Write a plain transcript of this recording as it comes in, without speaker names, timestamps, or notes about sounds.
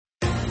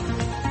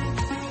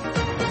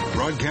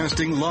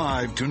Broadcasting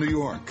live to New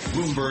York,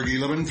 Bloomberg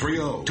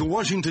 1130. To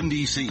Washington,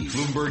 D.C.,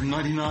 Bloomberg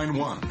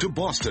 99.1. To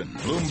Boston,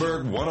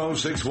 Bloomberg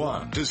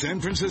 106.1. To San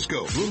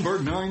Francisco,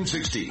 Bloomberg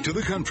 960. To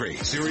the country,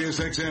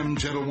 Sirius XM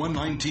Channel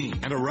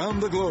 119. And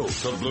around the globe,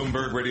 the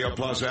Bloomberg Radio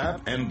Plus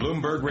app and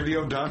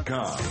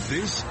BloombergRadio.com.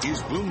 This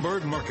is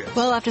Bloomberg Markets.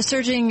 Well, after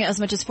surging as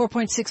much as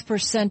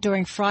 4.6%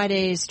 during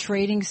Friday's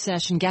trading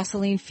session,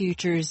 gasoline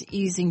futures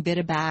easing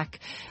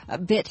a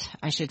bit,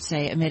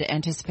 amid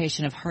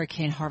anticipation of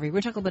Hurricane Harvey.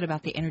 We're talking a bit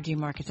about the energy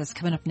markets. That's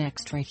coming up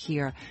next right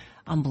here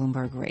on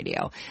Bloomberg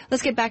Radio.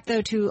 Let's get back,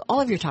 though, to all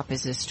of your top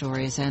business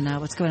stories and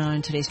what's going on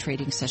in today's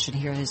trading session.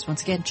 Here is,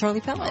 once again, Charlie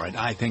Pellet. All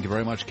right. Thank you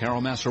very much,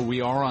 Carol Massar. We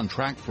are on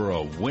track for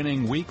a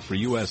winning week for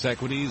U.S.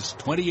 equities.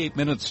 28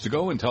 minutes to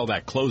go until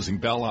that closing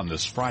bell on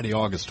this Friday,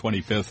 August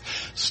 25th.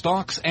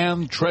 Stocks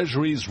and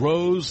treasuries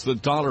rose. The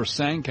dollar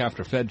sank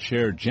after Fed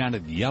Chair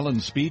Janet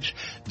Yellen's speech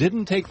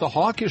didn't take the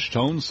hawkish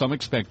tone some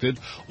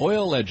expected.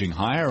 Oil edging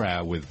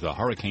higher with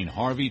Hurricane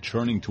Harvey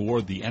churning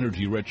toward the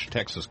energy-rich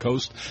Texas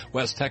coast.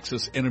 West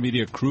Texas Intermediate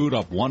crude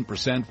up 1%,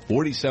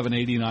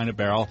 $47.89 a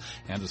barrel.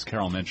 And as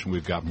Carol mentioned,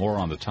 we've got more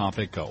on the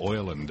topic,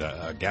 oil and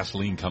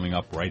gasoline coming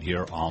up right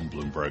here on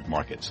Bloomberg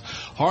Markets.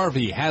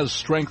 Harvey has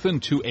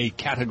strengthened to a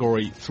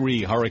Category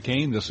 3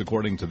 hurricane. This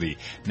according to the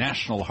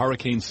National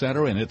Hurricane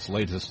Center in its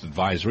latest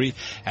advisory.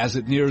 As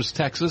it nears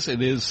Texas,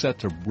 it is set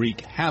to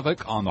wreak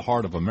havoc on the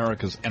heart of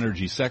America's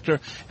energy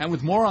sector. And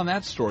with more on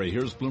that story,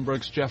 here's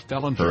Bloomberg's Jeff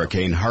Bellinger.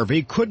 Hurricane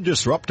Harvey could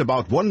disrupt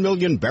about 1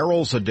 million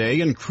barrels a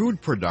day in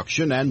crude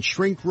production and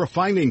shrink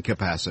refining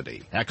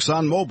capacity.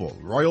 ExxonMobil,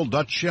 Royal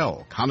Dutch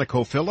Shell,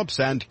 ConocoPhillips,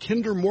 and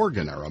Kinder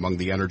Morgan are among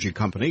the energy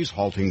companies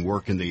halting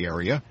work in the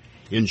area.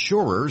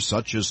 Insurers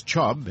such as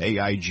Chubb,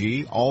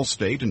 AIG,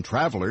 Allstate, and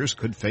Travelers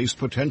could face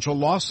potential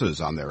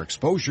losses on their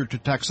exposure to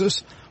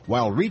Texas,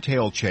 while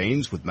retail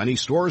chains with many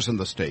stores in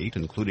the state,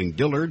 including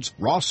Dillard's,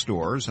 Ross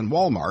Stores, and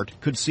Walmart,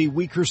 could see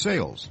weaker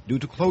sales due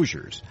to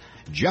closures.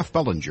 Jeff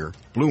Bellinger,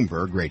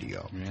 Bloomberg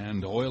Radio.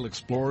 And oil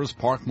explorers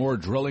park more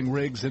drilling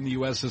rigs in the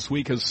U.S. this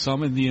week as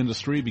some in the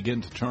industry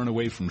begin to turn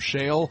away from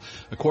shale.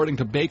 According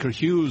to Baker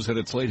Hughes at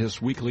its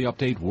latest weekly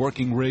update,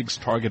 working rigs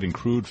targeting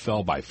crude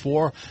fell by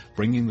 4,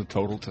 bringing the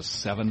total to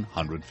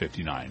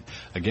 759.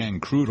 Again,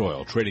 crude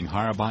oil trading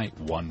higher by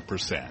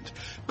 1%.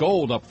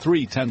 Gold up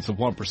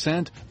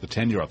 0.3%. The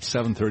 10-year up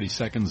 7/30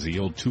 seconds. The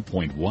yield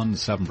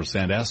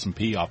 2.17%.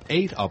 S&P up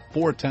 8, up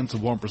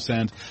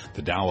 0.4%.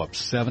 The Dow up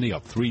 70,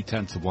 up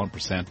 0.3%.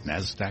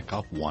 NASDAQ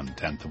up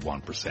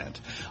 0.1%.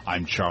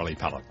 I'm Charlie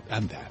Pellet,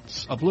 and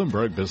that's a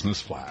Bloomberg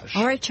Business Flash.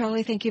 All right,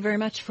 Charlie, thank you very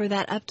much for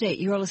that update.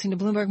 You are listening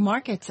to Bloomberg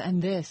Markets,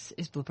 and this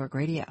is Bloomberg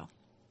Radio.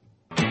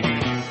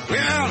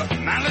 Well,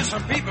 now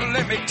listen, people,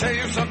 let me tell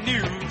you some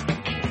news.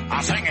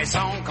 I sing a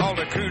song called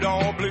the Crude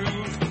Oil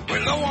Blues.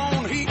 We're low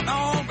on heat,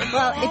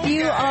 Well, if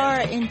you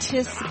are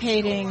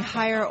anticipating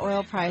higher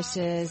oil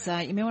prices,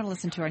 you may want to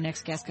listen to our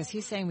next guest because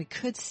he's saying we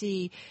could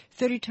see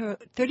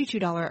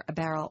 $32 a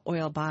barrel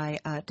oil by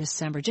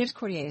December. James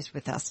Cordier is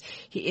with us.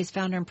 He is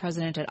founder and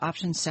president at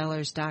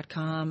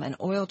OptionSellers.com, an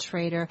oil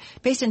trader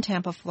based in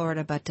Tampa,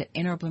 Florida, but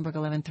in our Bloomberg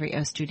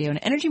 1130 studio. And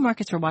energy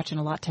markets we're watching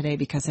a lot today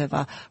because of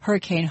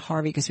Hurricane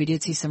Harvey, because we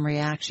did see some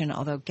reaction,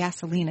 although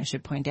gasoline, I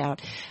should point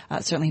out,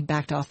 certainly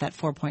backed off that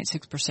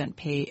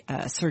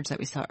 4.6% surge that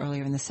we saw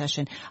earlier in the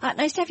session.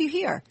 Nice to have you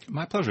here.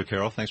 My pleasure,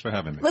 Carol. Thanks for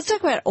having me. Let's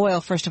talk about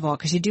oil, first of all,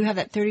 because you do have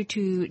that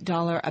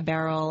 $32 a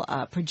barrel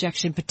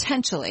projection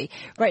potentially.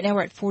 Right now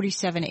we're at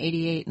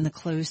 $47.88 in the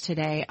close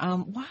today.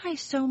 Why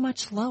so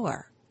much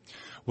lower?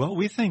 Well,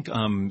 we think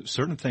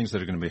certain things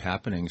that are going to be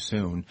happening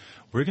soon.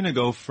 We're going to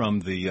go from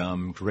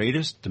the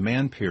greatest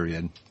demand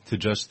period to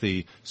just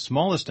the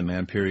smallest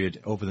demand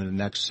period over the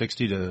next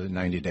 60 to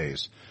 90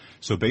 days.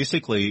 So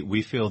basically,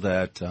 we feel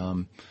that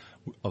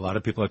a lot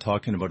of people are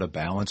talking about a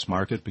balanced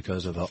market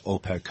because of the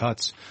OPEC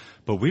cuts,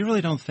 but we really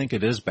don't think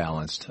it is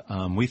balanced.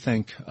 We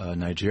think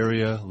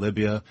Nigeria,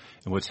 Libya,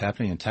 and what's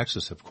happening in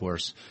Texas, of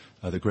course,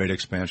 the great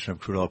expansion of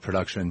crude oil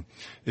production,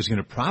 is going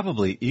to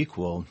probably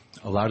equal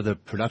a lot of the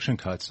production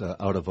cuts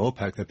out of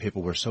OPEC that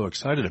people were so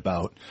excited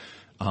about.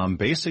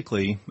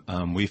 Basically,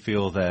 we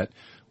feel that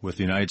with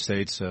the United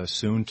States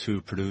soon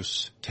to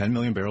produce 10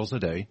 million barrels a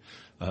day,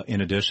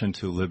 in addition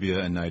to Libya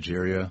and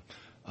Nigeria,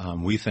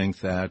 we think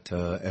that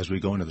as we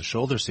go into the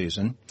shoulder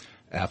season,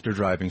 after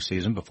driving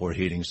season, before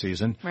heating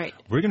season, right,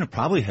 we're going to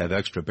probably have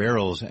extra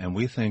barrels, and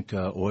we think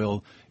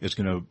oil is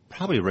going to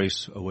probably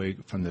race away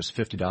from this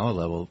 $50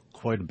 level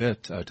quite a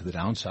bit to the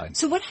downside.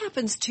 So what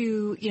happens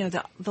to,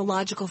 the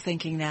logical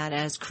thinking that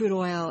as crude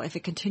oil, if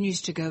it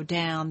continues to go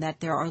down, that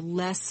there are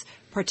less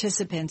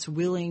participants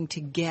willing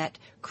to get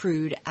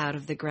crude out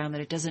of the ground,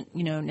 that it doesn't,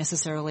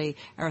 necessarily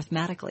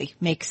arithmetically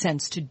make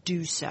sense to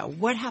do so?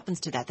 What happens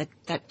to that?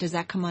 That does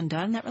that come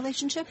undone, that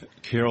relationship?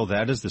 Carol,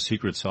 that is the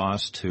secret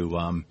sauce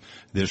to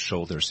this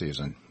shoulder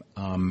season.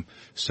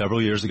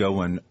 Several years ago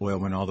when oil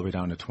went all the way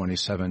down to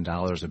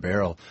 $27 a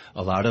barrel,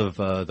 a lot of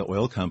the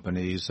oil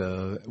companies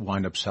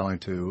wind up selling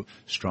to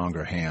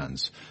stronger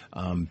hands.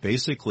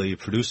 Basically,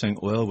 producing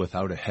oil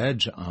without a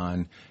hedge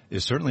on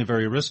is certainly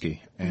very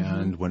risky.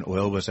 And when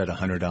oil was at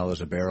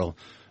 $100 a barrel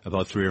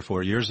about 3 or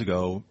 4 years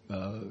ago,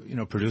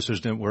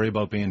 producers didn't worry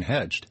about being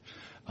hedged.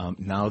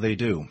 Now they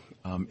do.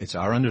 It's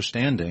our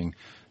understanding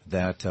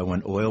that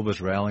when oil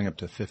was rallying up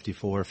to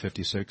 54,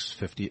 56,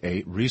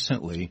 58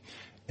 recently,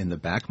 in the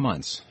back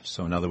months,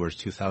 so in other words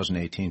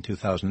 2018,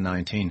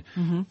 2019,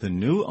 the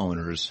new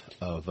owners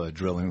of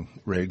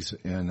drilling rigs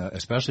in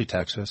especially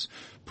Texas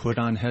put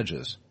on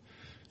hedges.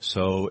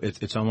 So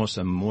it's almost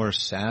a more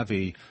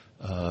savvy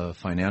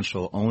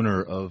financial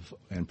owner of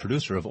and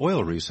producer of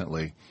oil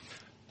recently.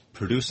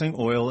 Producing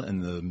oil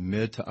in the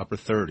mid to upper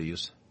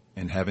 30s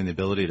and having the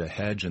ability to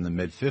hedge in the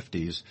mid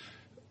 50s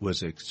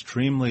was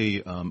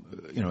extremely,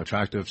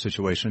 attractive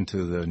situation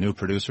to the new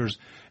producers.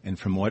 And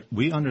from what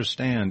we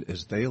understand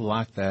is they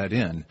locked that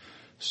in.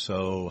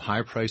 So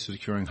high prices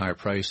curing high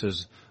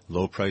prices,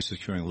 low prices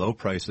curing low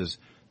prices.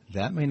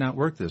 That may not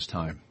work this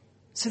time.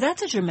 So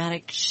that's a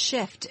dramatic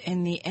shift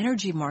in the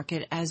energy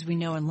market as we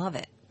know and love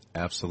it.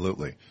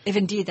 Absolutely. If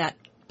indeed that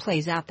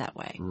plays out that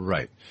way.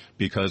 Right.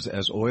 Because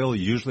as oil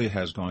usually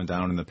has gone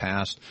down in the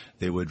past,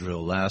 they would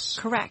drill less.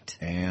 Correct.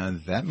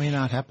 And that may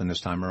not happen this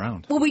time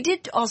around. Well, we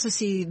did also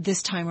see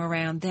this time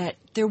around that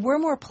there were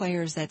more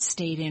players that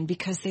stayed in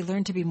because they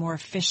learned to be more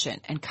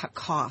efficient and cut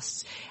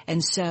costs.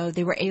 And so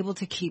they were able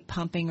to keep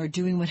pumping or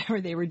doing whatever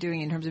they were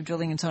doing in terms of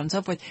drilling and so on and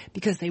so forth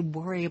because they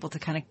were able to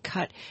kind of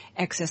cut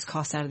excess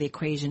costs out of the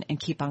equation and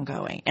keep on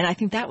going. And I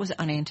think that was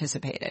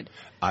unanticipated.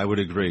 I would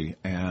agree.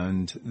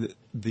 And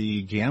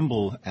the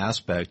gamble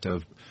aspect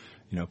of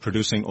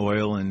producing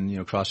oil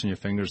and, crossing your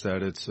fingers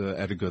that it's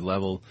at a good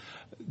level,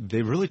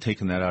 they've really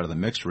taken that out of the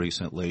mix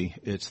recently.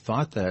 It's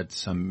thought that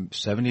some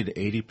 70 to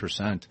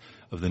 80%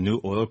 of the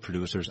new oil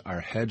producers are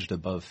hedged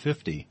above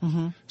 50.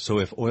 So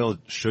if oil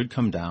should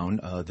come down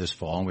this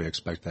fall, and we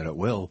expect that it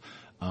will,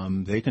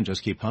 they can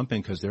just keep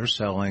pumping because they're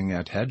selling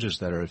at hedges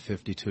that are at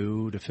 $52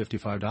 to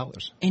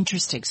 $55.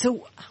 Interesting.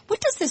 So what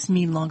does this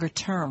mean longer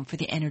term for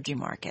the energy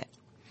market?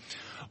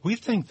 We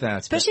think that...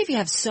 Especially if you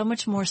have so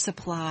much more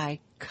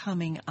supply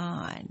coming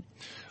on.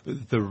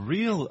 The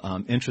real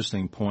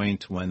interesting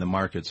point when the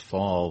markets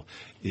fall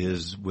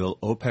is will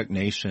OPEC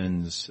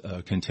nations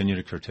continue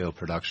to curtail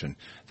production?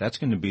 That's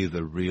going to be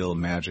the real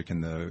magic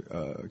in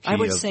the key. I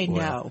would of say oil.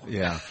 no.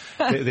 Yeah.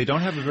 they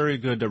don't have a very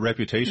good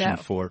reputation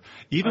for...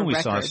 Even we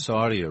saw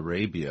Saudi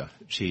Arabia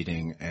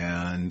cheating,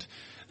 and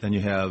then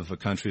you have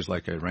countries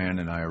like Iran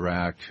and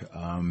Iraq.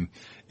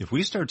 If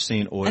we start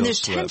seeing oil and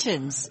there's slip,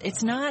 tensions.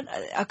 It's not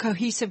a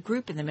cohesive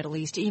group in the Middle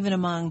East, even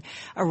among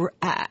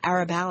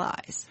Arab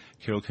allies.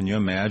 Carol, can you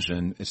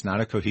imagine? It's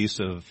not a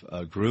cohesive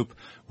group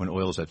when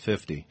oil's at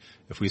 50.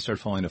 If we start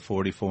falling to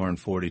 44 and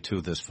 42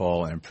 this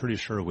fall, and I'm pretty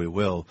sure we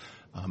will,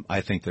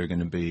 I think they're going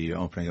to be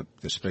opening up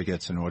the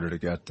spigots in order to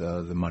get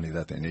the money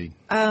that they need.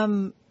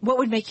 What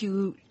would make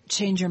you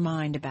change your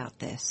mind about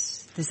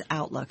this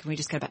outlook? And we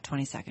just got about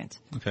 20 seconds.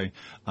 Okay.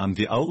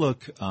 The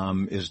outlook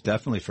is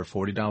definitely for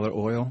 $40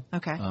 oil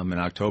in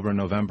October and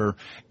November.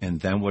 And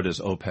then what does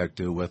OPEC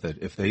do with it?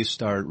 If they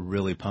start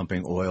really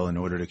pumping oil in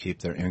order to keep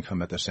their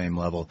income at the same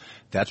level,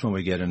 that's when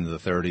we get into the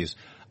 30s.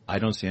 I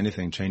don't see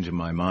anything changing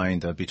my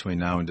mind between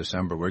now and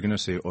December. We're going to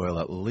see oil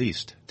at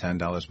least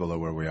 $10 below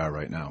where we are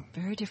right now.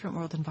 Very different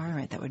world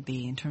environment that would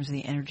be in terms of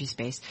the energy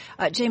space.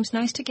 James,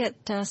 nice to get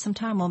some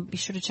time. We'll be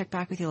sure to check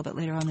back with you a little bit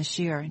later on this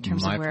year in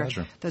terms of where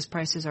those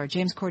prices are.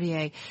 James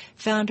Cordier,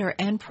 founder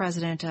and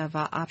president of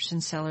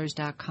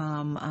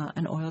OptionSellers.com,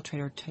 an oil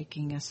trader,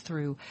 taking us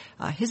through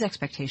his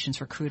expectations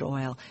for crude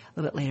oil a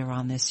little bit later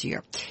on this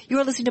year. You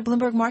are listening to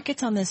Bloomberg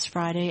Markets on this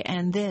Friday,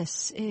 and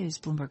this is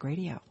Bloomberg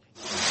Radio.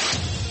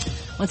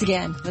 Once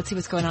again, let's see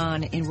what's going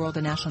on in world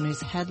and national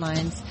news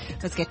headlines.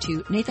 Let's get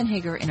to Nathan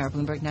Hager in our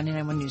Bloomberg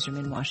 99.1 newsroom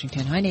in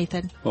Washington. Hi,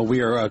 Nathan. Well, we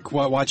are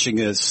watching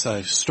this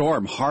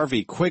storm,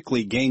 Harvey,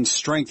 quickly gain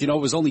strength. It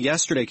was only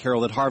yesterday,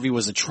 Carol, that Harvey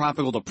was a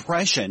tropical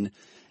depression.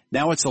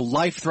 Now it's a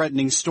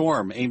life-threatening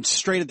storm aimed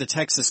straight at the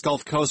Texas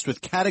Gulf Coast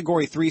with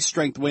Category 3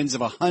 strength winds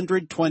of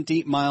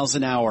 120 miles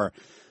an hour.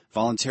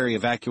 Voluntary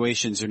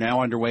evacuations are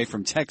now underway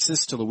from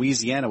Texas to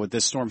Louisiana, with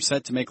this storm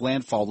set to make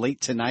landfall late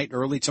tonight,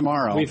 early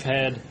tomorrow. We've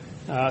had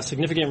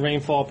significant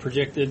rainfall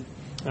projected.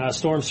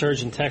 Storm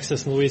surge in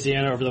Texas and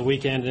Louisiana over the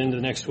weekend and into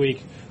the next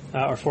week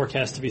are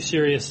forecast to be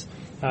serious.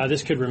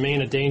 This could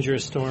remain a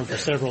dangerous storm for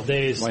several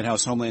days. White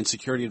House Homeland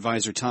Security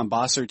Advisor Tom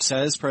Bossert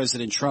says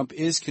President Trump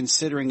is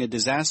considering a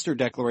disaster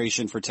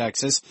declaration for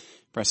Texas.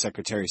 Press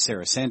Secretary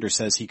Sarah Sanders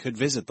says he could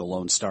visit the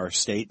Lone Star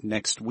State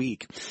next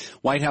week.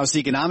 White House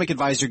Economic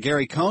Advisor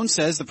Gary Cohn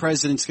says the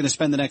president's going to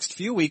spend the next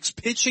few weeks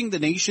pitching the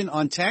nation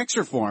on tax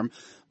reform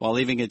while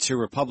leaving it to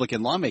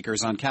Republican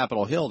lawmakers on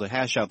Capitol Hill to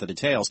hash out the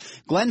details.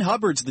 Glenn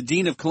Hubbard's the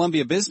dean of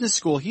Columbia Business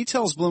School. He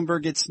tells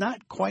Bloomberg it's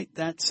not quite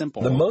that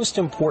simple. The most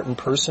important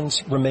person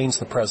remains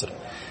the president.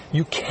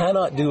 You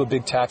cannot do a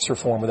big tax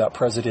reform without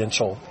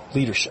presidential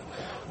leadership.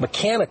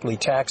 mechanically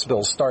tax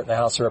bills start in the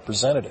House of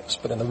Representatives,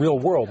 but in the real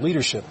world,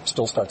 leadership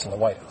still starts in the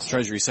White House.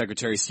 Treasury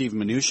Secretary Steve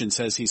Mnuchin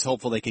says he's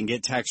hopeful they can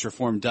get tax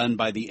reform done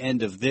by the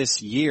end of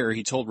this year.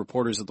 He told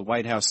reporters at the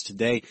White House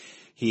today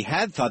he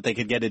had thought they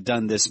could get it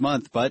done this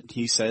month, but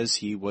he says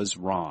he was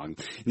wrong.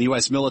 The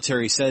U.S.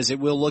 military says it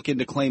will look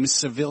into claims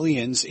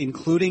civilians,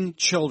 including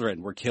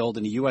children, were killed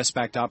in a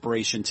U.S.-backed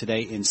operation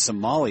today in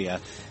Somalia.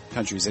 The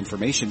country's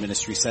information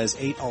ministry says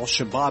 8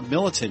 al-Shabaab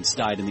militants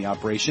died in the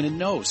operation and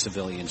no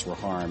civilians were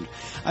harmed.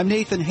 I'm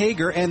Nathan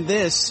Hager, and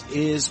this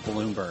is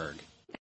Bloomberg.